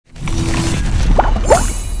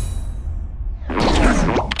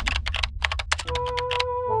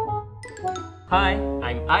Hi,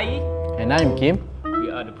 I'm Ai. And I'm Kim. We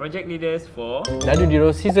are the project leaders for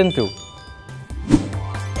DaDuDiDo Season 2.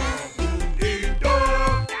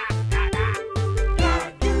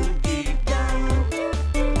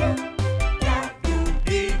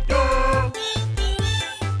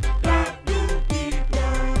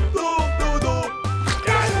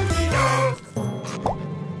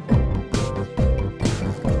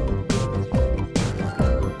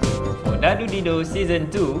 For DaDuDiDo Season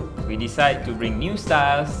 2, we decide to bring new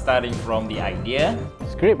styles starting from the idea,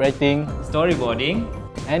 Script writing, storyboarding,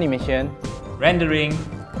 animation, rendering,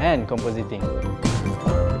 and compositing.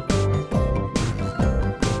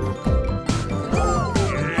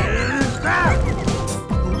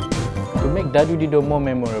 To make DaDuDiDo more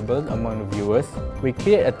memorable among the viewers, we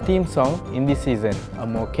create a theme song in this season, a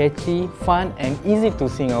more catchy, fun, and easy to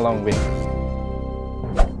sing along with.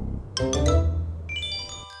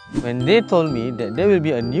 When they told me that there will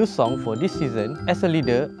be a new song for this season, as a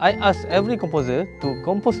leader, I asked every composer to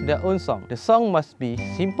compose their own song. The song must be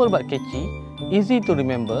simple but catchy, easy to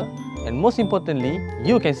remember, and most importantly,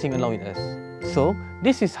 you can sing along with us. So,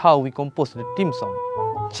 this is how we compose the theme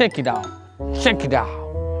song. Check it out! Check it out!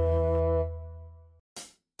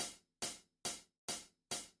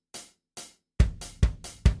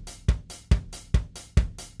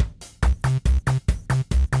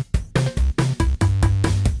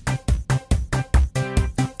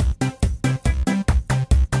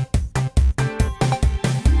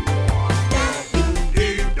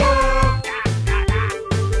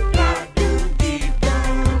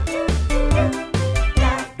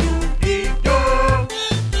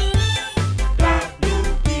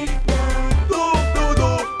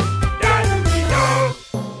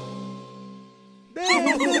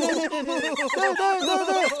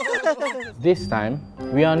 This time,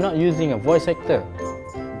 we are not using a voice actor.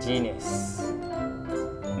 genius.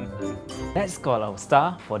 Let's call our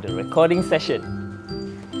star for the recording session.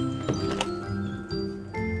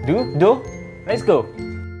 Do, let's go.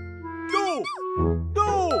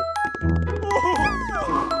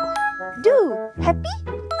 Do, happy?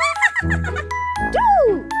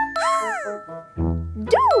 Do!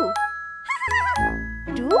 Do!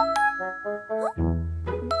 Do?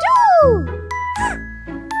 Do!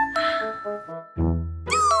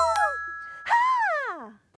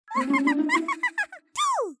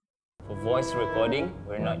 For voice recording,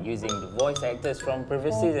 we're not using the voice actors from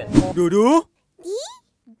previous season. DaDu?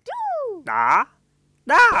 Do! Da?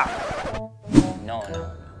 Da? No.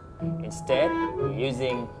 Instead, we're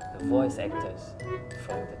using the voice actors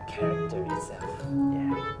from the character itself.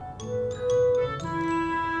 Yeah.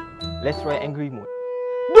 Let's try angry mode.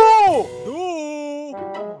 Do!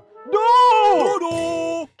 Do!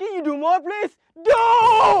 Can you do more, please? Do!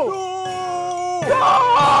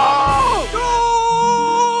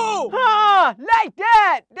 Ha! Like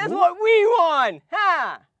that! That's what we want!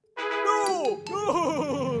 Ha!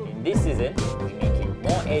 In this season, we make it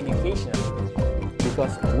more educational.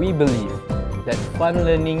 Because we believe that fun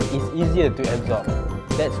learning is easier to absorb.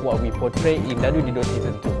 That's what we portray in DaDuDiDo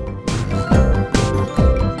Season 2.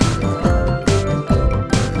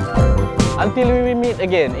 Until we meet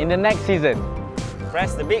again in the next season.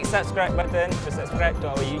 Press the big subscribe button to subscribe to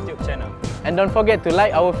our YouTube channel. And don't forget to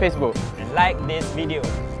like our Facebook. And like this video.